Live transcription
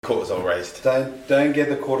Cortisol raised. Don't get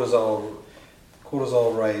the cortisol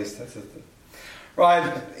raised. That's it.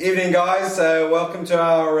 Right, evening guys. Welcome to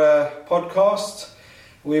our podcast.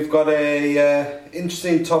 We've got a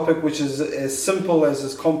interesting topic which is as simple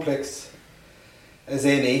as complex as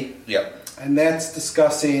any. Yep. And that's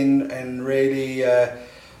discussing and really,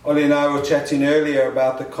 Ollie and I were chatting earlier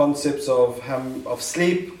about the concepts of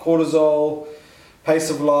sleep, cortisol, pace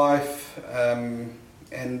of life.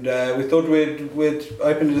 And we thought we'd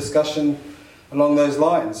open a discussion along those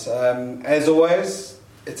lines. As always,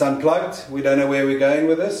 it's unplugged. We don't know where we're going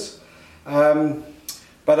with this. But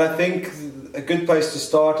I think a good place to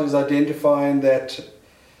start is identifying that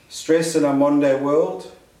stress in our modern day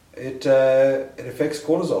world, it affects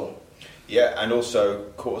cortisol. Yeah, and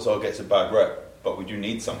also cortisol gets a bad rep, but we do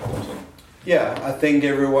need some cortisol. Yeah, I think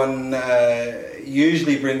everyone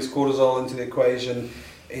usually brings cortisol into the equation.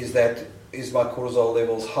 Is my cortisol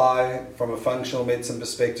levels high from a functional medicine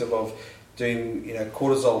perspective of doing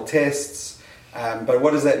cortisol tests? But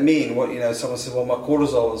what does that mean? Someone says, well, my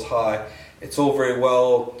cortisol is high. It's all very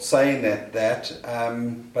well saying that,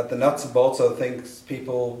 but the nuts and bolts of things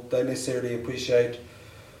people don't necessarily appreciate.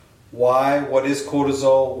 What is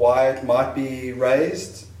cortisol, why it might be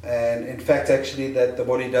raised, and in fact actually that the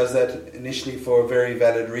body does that initially for a very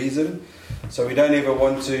valid reason. So we don't ever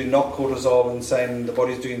want to knock cortisol and saying the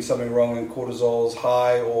body's doing something wrong and cortisol's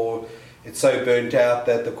high or it's so burnt out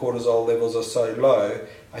that the cortisol levels are so low.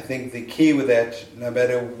 I think the key with that, no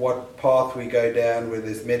matter what path we go down, whether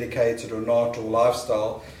it's medicated or not or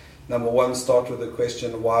lifestyle, number one, start with the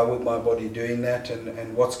question, why would my body doing that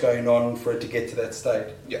and what's going on for it to get to that state?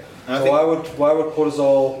 Yeah. So why would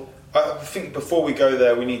cortisol... I think before we go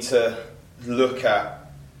there, we need to look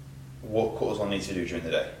at what cortisol needs to do during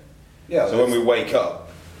the day. Yeah. So when we wake up,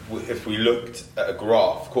 if we looked at a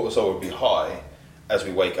graph, cortisol would be high as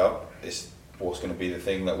we wake up. It's what's going to be the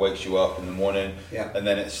thing that wakes you up in the morning, and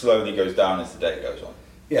then it slowly goes down as the day goes on.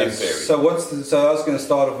 Yeah. In theory. So I was going to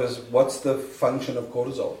start off as what's the function of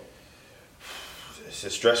cortisol? It's a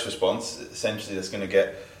stress response. Essentially, that's going to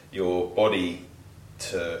get your body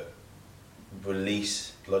to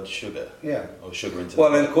release blood sugar. Yeah. Or sugar into.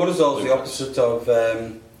 Well, and cortisol is the opposite of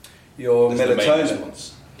your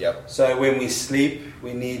melatonin. Yep. So when we sleep,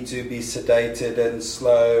 we need to be sedated and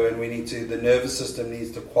slow, and the nervous system needs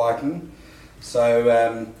to quieten.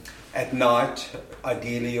 So at night,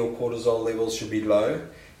 ideally, your cortisol levels should be low,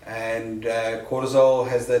 and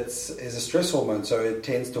cortisol is a stress hormone, so it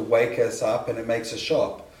tends to wake us up and it makes us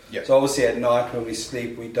sharp. Yep. So obviously, at night when we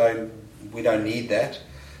sleep, we don't need that.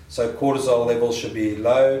 So cortisol levels should be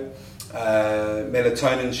low.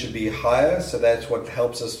 Melatonin should be higher, so that's what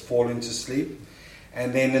helps us fall into sleep.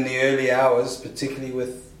 And then in the early hours, particularly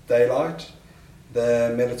with daylight,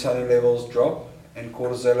 the melatonin levels drop and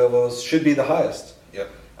cortisol levels should be the highest. Yep.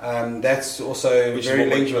 That's also very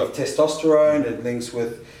linked with testosterone. It links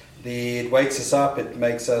with it wakes us up. It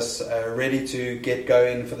makes us ready to get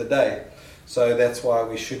going for the day. So that's why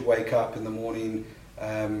we should wake up in the morning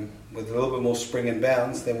with a little bit more spring and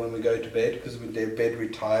bounce than when we go to bed, because we're in bed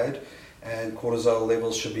retired, and cortisol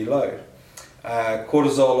levels should be low.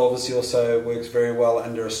 Cortisol obviously also works very well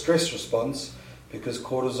under a stress response, because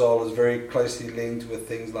cortisol is very closely linked with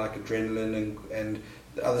things like adrenaline and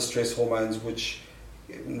other stress hormones, which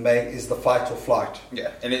is the fight or flight.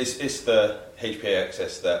 Yeah, and it's the HPA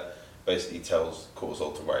axis that basically tells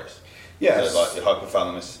cortisol to raise. Yeah. So like your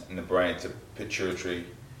hypothalamus in the brain to pituitary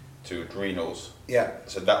to adrenals. Yeah.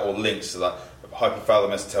 So that all links. So that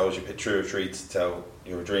hypothalamus tells your pituitary to tell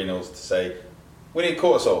your adrenals to say, we need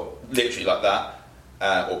cortisol, literally like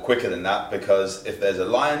that, or quicker than that, because if there's a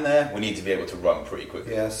lion there, we need to be able to run pretty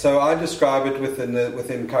quickly. Yeah, so I describe it within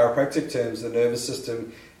chiropractic terms, the nervous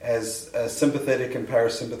system, as sympathetic and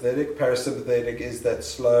parasympathetic. Parasympathetic is that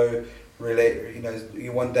slow,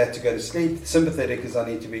 you want that to go to sleep. Sympathetic is I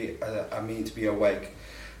need to be awake.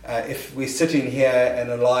 If we're sitting here and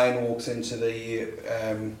a lion walks into the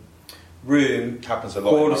room, happens a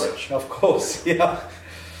lot in Norwich. Of course, yeah.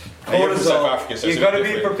 Cortisol, South Africa, so you've got to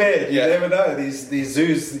be prepared. You never know. These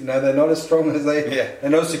zoos, they're not as strong as they're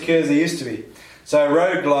not as secure as they used to be. So a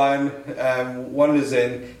road lion wanders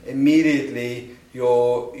in, immediately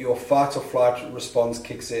your fight or flight response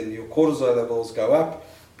kicks in. Your cortisol levels go up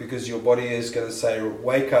because your body is going to say,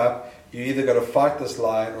 wake up. You either got to fight this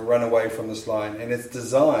lion or run away from this lion. And it's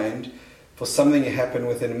designed for something to happen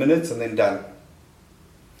within minutes and then done.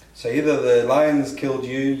 So either the lion's killed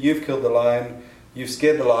you, you've killed the lion, you've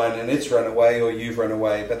scared the lion and it's run away, or you've run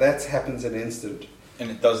away. But that happens in an instant.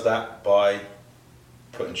 And it does that by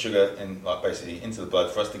putting sugar in, like basically into the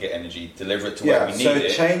blood for us to get energy, deliver it to where we need it. So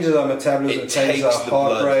it changes our metabolism, it changes our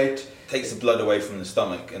heart rate, takes the blood away from the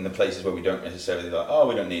stomach and the places where we don't necessarily like, oh,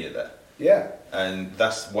 we don't need it there. Yeah. And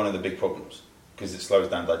that's one of the big problems, because it slows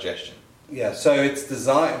down digestion. Yeah, so it's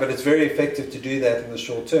designed, but it's very effective to do that in the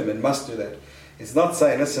short term. It must do that. It's not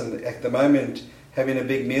saying, listen, at the moment, having a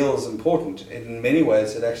big meal is important. In many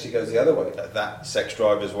ways, it actually goes the other way. That sex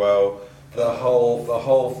drive as well. The whole,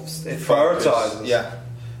 it prioritizes. Yeah,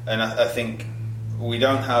 and I think we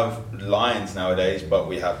don't have lions nowadays, but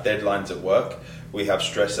we have deadlines at work. We have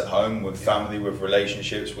stress at home with family, with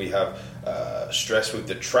relationships. We have stress with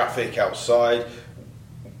the traffic outside.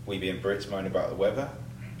 We being Brits moan about the weather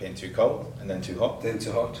being too cold and then too hot. Then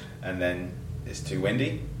too hot. And then it's too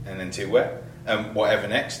windy and then too wet. And whatever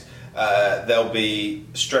next. There'll be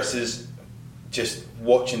stresses just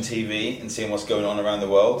watching TV and seeing what's going on around the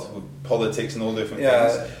world with politics and all different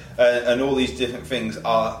things. And all these different things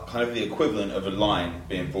are kind of the equivalent of a lion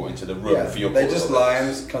being brought into the room for your cortisol. They're just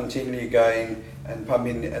lions continually going and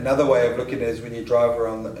pumping. Another way of looking at it is when you drive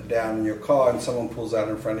down in your car and someone pulls out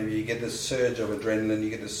in front of you, you get this surge of adrenaline, you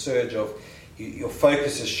get this surge of your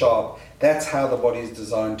focus is sharp. That's how the body is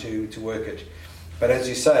designed to work it. But as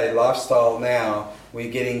you say, lifestyle now,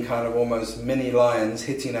 we're getting kind of almost mini lions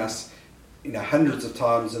hitting us, hundreds of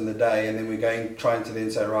times in the day, and then we're trying to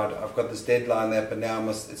then say, right, I've got this deadline there, but now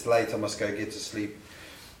it's late, I must go get to sleep.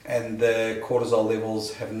 And the cortisol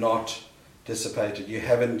levels have not dissipated.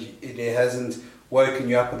 It hasn't woken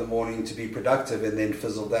you up in the morning to be productive and then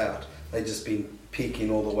fizzled out. They've just been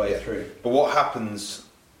peaking all the way through. But what happens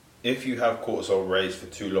if you have cortisol raised for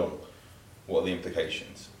too long? What are the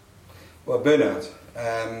implications? Well, burnout.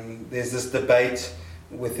 There's this debate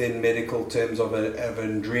within medical terms of an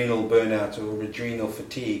adrenal burnout or adrenal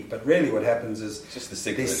fatigue, but really what happens is just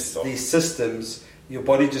these systems, your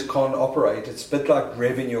body just can't operate. It's a bit like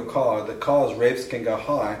revving your car. The car's revs can go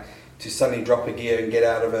high to suddenly drop a gear and get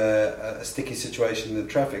out of a sticky situation in the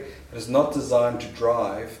traffic, but it's not designed to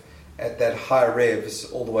drive at that high revs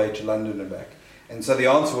all the way to London and back. And so the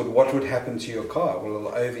answer what would happen to your car? Well, it'll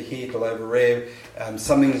overheat, it'll over-rev,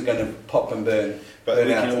 something's going to pop and burn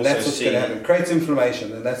out. And that's what's going to happen. It creates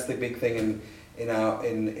inflammation, and that's the big thing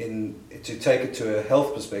to take it to a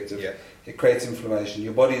health perspective. Yeah. It creates inflammation.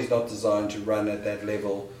 Your body is not designed to run at that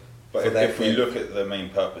level. But if we look at the main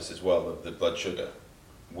purpose as well of the blood sugar,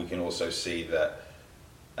 we can also see that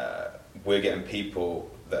we're getting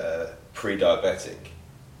people that are pre-diabetic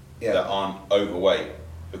that aren't overweight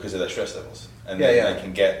because of their stress levels. And then they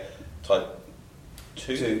can get type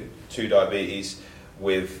 2 diabetes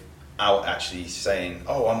without actually saying,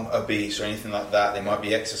 oh, I'm obese or anything like that. They might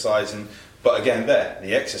be exercising. But again,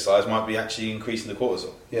 the exercise might be actually increasing the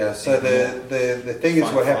cortisol. Yeah, so the thing is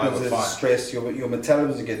what happens is stress, your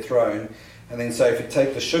metabolism get thrown. And then so if you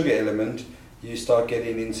take the sugar element, you start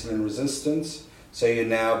getting insulin resistance. So your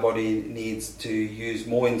body needs to use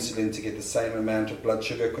more insulin to get the same amount of blood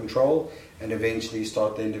sugar control, and eventually you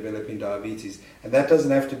start then developing diabetes. And that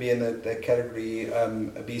doesn't have to be in that category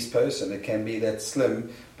obese person. It can be that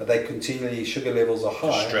slim, but they continually, sugar levels are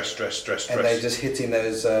high. Stress. And they're just hitting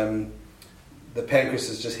those, the pancreas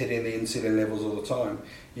is just hitting the insulin levels all the time.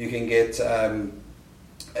 You can get,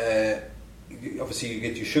 obviously you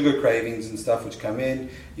get your sugar cravings and stuff which come in.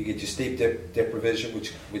 You get your sleep deprivation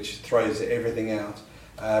which throws everything out.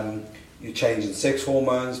 You change in sex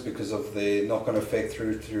hormones because of the knock-on effect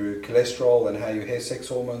through cholesterol and how you have sex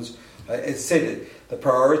hormones. It's said the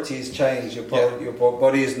priorities change. Your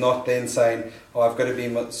body is not then saying, oh, I've got to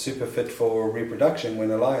be super fit for reproduction when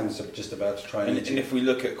the lion's just about to try and eat you. And if we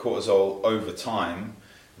look at cortisol over time,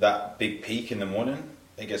 that big peak in the morning,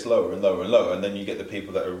 it gets lower and lower and lower, and then you get the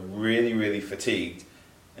people that are really, really fatigued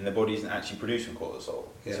and the body isn't actually producing cortisol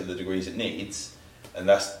to the degrees it needs, and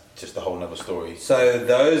that's just a whole other story. So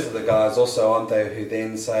those are the guys also, aren't they, who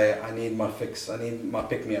then say, I need my fix, I need my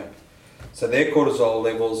pick-me-up. So their cortisol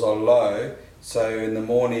levels are low, so in the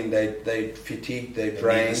morning they fatigued, they're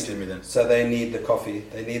drained, so they need the coffee,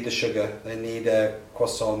 they need the sugar, they need a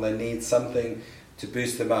croissant, they need something to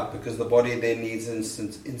boost them up, because the body then needs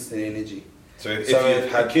instant energy. So if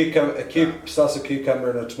you've had a slice of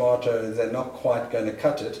cucumber and a tomato, they're not quite going to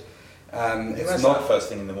cut it. It's not first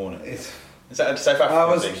thing in the morning. Is that a South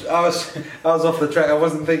African thing? I was off the track. I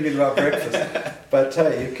wasn't thinking about breakfast, but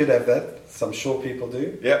hey, you could have that. I'm sure people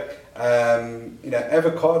do. Yep.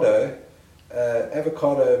 Avocado,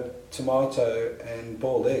 tomato, and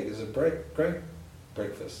boiled egg is a great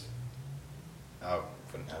breakfast. I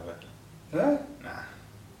wouldn't have it. No? Nah.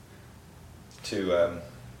 Too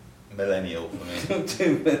millennial for me.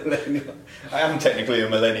 Too millennial. I am technically a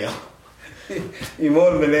millennial. You're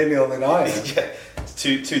more millennial than I am. Yeah, it's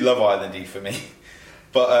too Love Islandy for me.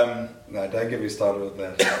 But no, don't get me started with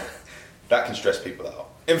that. That can stress people out.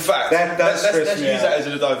 In fact, let's use that as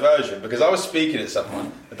a diversion, because I was speaking at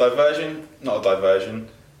someone. Not a diversion.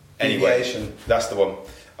 Anyway, Deviation. That's the one.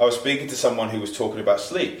 I was speaking to someone who was talking about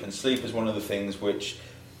sleep, and sleep is one of the things which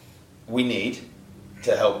we need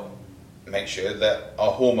to help make sure that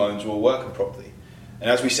our hormones are all working properly. And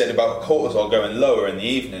as we said about cortisol going lower in the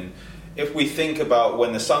evening, if we think about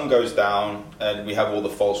when the sun goes down and we have all the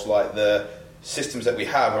false light, the systems that we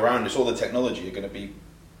have around us, all the technology are going to be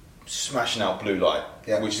smashing out blue light,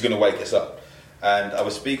 which is going to wake us up. And I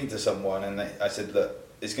was speaking to someone and I said, look,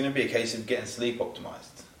 it's going to be a case of getting sleep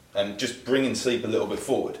optimized and just bringing sleep a little bit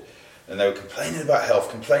forward. And they were complaining about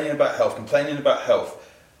health.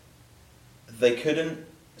 They couldn't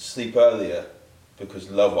sleep earlier because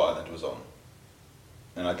Love Island was on.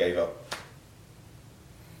 And I gave up.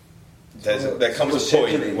 There comes a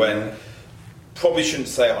point when, probably shouldn't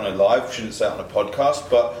say it on a live, shouldn't say it on a podcast,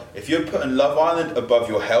 but if you're putting Love Island above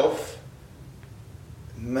your health,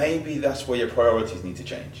 maybe that's where your priorities need to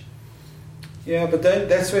change. Yeah, but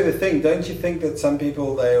that's where the thing. Don't you think that some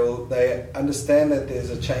people they understand that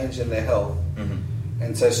there's a change in their health,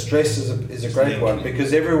 and so stress is a great one,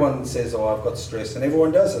 because everyone says, "Oh, I've got stress," and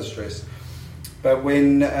everyone does have stress. But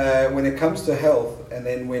when it comes to health, and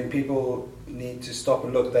then when people need to stop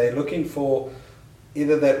and look, they're looking for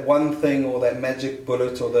either that one thing or that magic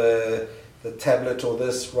bullet or the tablet or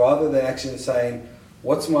this, rather than actually saying,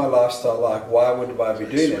 "What's my lifestyle like? Why would I be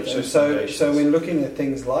doing it?" And so when looking at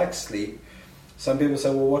things like sleep, some people say,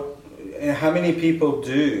 well, how many people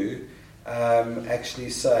do actually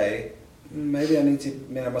say, maybe I need to,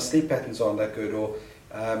 my sleep patterns aren't that good, or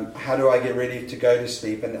how do I get ready to go to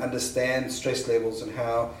sleep, and understand stress levels, and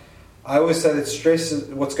how I always say that stress,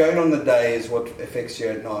 what's going on in the day is what affects you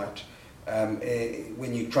at night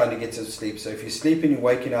when you're trying to get to sleep. So if you're sleeping, you're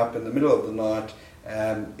waking up in the middle of the night,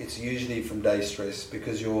 it's usually from day stress,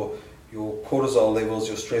 because your cortisol levels,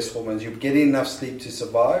 your stress hormones, you're getting enough sleep to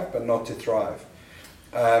survive but not to thrive.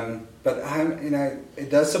 But it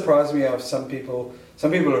does surprise me how some people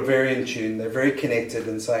are very in tune, they're very connected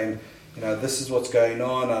and saying, this is what's going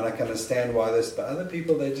on and I can understand why this, but other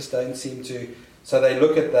people, they just don't seem to. So they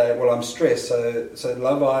look at that, well, I'm stressed, so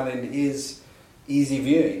Love Island is easy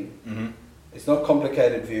viewing. Mm-hmm. It's not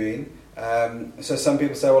complicated viewing. So some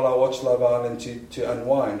people say, well, I watch Love Island to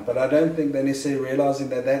unwind, but I don't think they're necessarily realising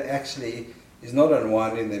that actually is not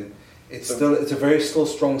unwinding them. It's a very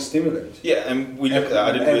strong stimulant. Yeah, and we look at that.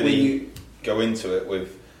 I didn't really go into it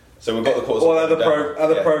with. So we've got the cortisol. All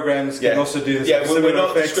other programs can also do this. Yeah, we're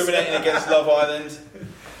not discriminating against Love Island.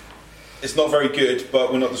 It's not very good,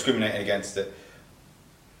 but we're not discriminating against it.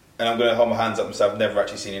 And I'm going to hold my hands up and say I've never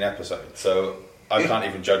actually seen an episode, so I can't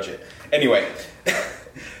even judge it. Anyway,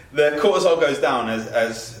 the cortisol goes down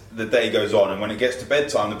as the day goes on, and when it gets to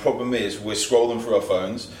bedtime, the problem is we're scrolling through our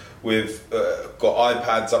phones. We've got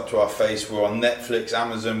iPads up to our face. We're on Netflix,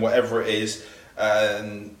 Amazon, whatever it is.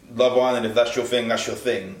 And Love Island, if that's your thing, that's your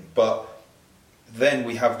thing. But then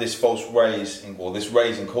we have this raise in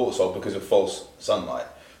cortisol because of false sunlight.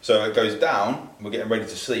 So it goes down, we're getting ready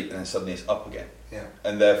to sleep, and then suddenly it's up again. Yeah.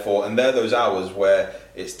 And there are those hours where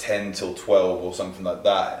it's 10 till 12 or something like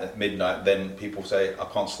that at midnight. Then people say, I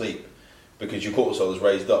can't sleep. Because your cortisol is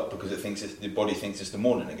raised up because the body thinks it's the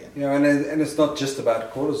morning again. Yeah, and it's not just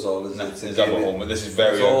about cortisol. There's other hormones. This is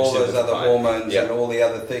very all those other hormones and all the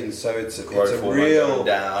other things. So it's a real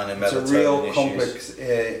complex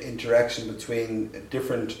interaction between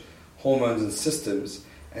different hormones and systems.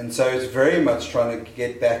 And so it's very much trying to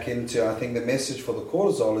get back into. I think the message for the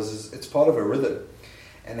cortisol is it's part of a rhythm,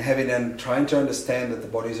 and trying to understand that the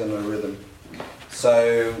body's on a rhythm.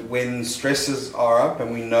 So when stresses are up,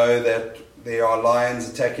 and we know that there are lions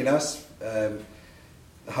attacking us,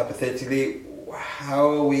 hypothetically, how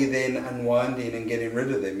are we then unwinding and getting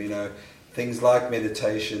rid of them? Things like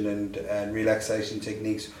meditation and relaxation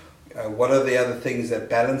techniques. What are the other things that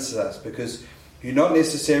balance us? Because you're not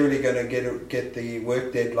necessarily going to get the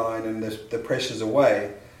work deadline and the pressures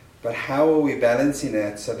away, but how are we balancing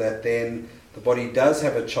that so that then the body does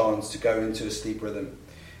have a chance to go into a sleep rhythm?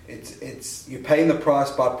 It's you're paying the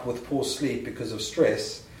price with poor sleep because of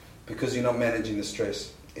stress, because you're not managing the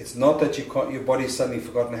stress. It's not that your body's suddenly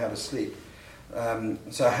forgotten how to sleep.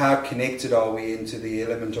 So how connected are we into the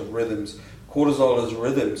element of rhythms? Cortisol is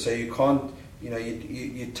rhythm, so you can't,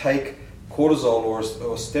 you take cortisol or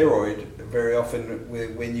steroid very often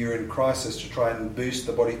when you're in crisis to try and boost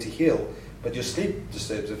the body to heal, but your sleep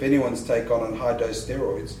disturbs. If anyone's taken on high dose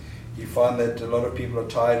steroids, you find that a lot of people are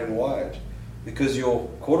tired and wired, because your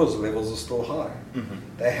cortisol levels are still high.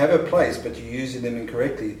 Mm-hmm. They have a place, but you're using them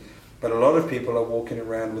incorrectly. But a lot of people are walking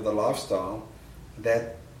around with a lifestyle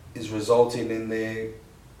that is resulting in their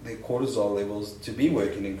their cortisol levels to be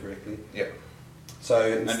working incorrectly. Yeah. So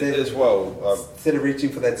instead of reaching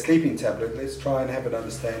for that sleeping tablet, let's try and have an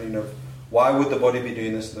understanding of why would the body be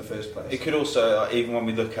doing this in the first place. It could also, even when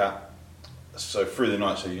we look at, so through the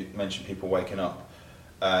night, so you mentioned people waking up,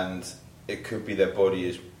 and it could be their body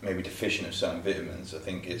is maybe deficient of certain vitamins. I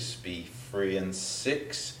think it's B3 and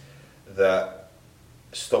 6 that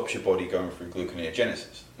stops your body going through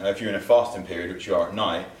gluconeogenesis. Now, if you're in a fasting period, which you are at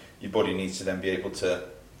night, your body needs to then be able to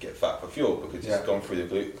get fat for fuel because it's gone through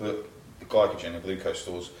the glycogen, the glucose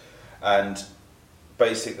stores, and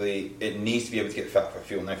basically it needs to be able to get fat for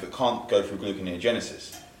fuel. Now, if it can't go through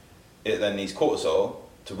gluconeogenesis, it then needs cortisol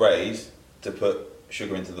to raise to put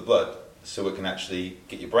sugar into the blood, so it can actually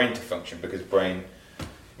get your brain to function, because brain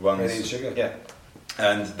runs sugar. Yeah,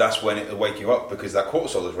 and that's when it will wake you up, because that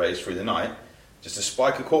cortisol is raised through the night. Just a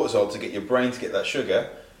spike of cortisol to get your brain to get that sugar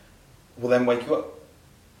will then wake you up,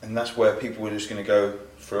 and that's where people are just going to go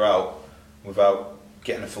throughout without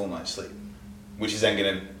getting a full night's sleep, which is then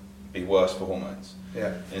going to be worse for hormones. Yeah,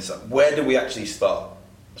 and it's like, where do we actually start?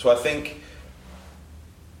 So I think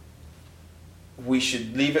we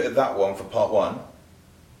should leave it at that one for part one,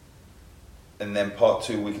 and then part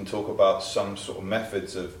two we can talk about some sort of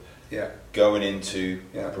methods of going into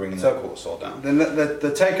bringing that cortisol down.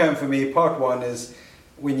 The take home for me, part one, is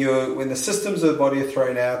when the systems of the body are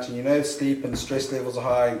thrown out, and you know sleep and stress levels are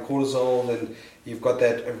high and cortisol, and you've got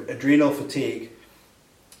that adrenal fatigue.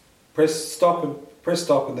 Press stop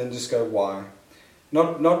and then just go, why?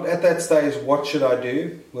 Not at that stage, what should I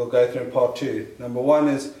do? We'll go through in part two. Number one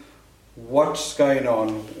is, what's going on?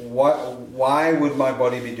 Why would my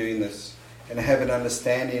body be doing this? And have an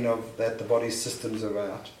understanding of that the body's systems are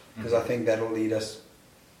out. Because I think that'll lead us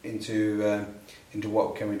into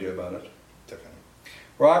what can we do about it. Definitely.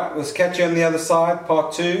 Right, let's catch you on the other side.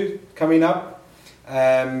 Part two coming up.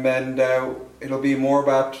 And it'll be more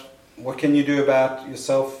about what can you do about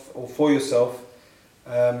yourself or for yourself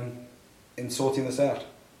in sorting this out.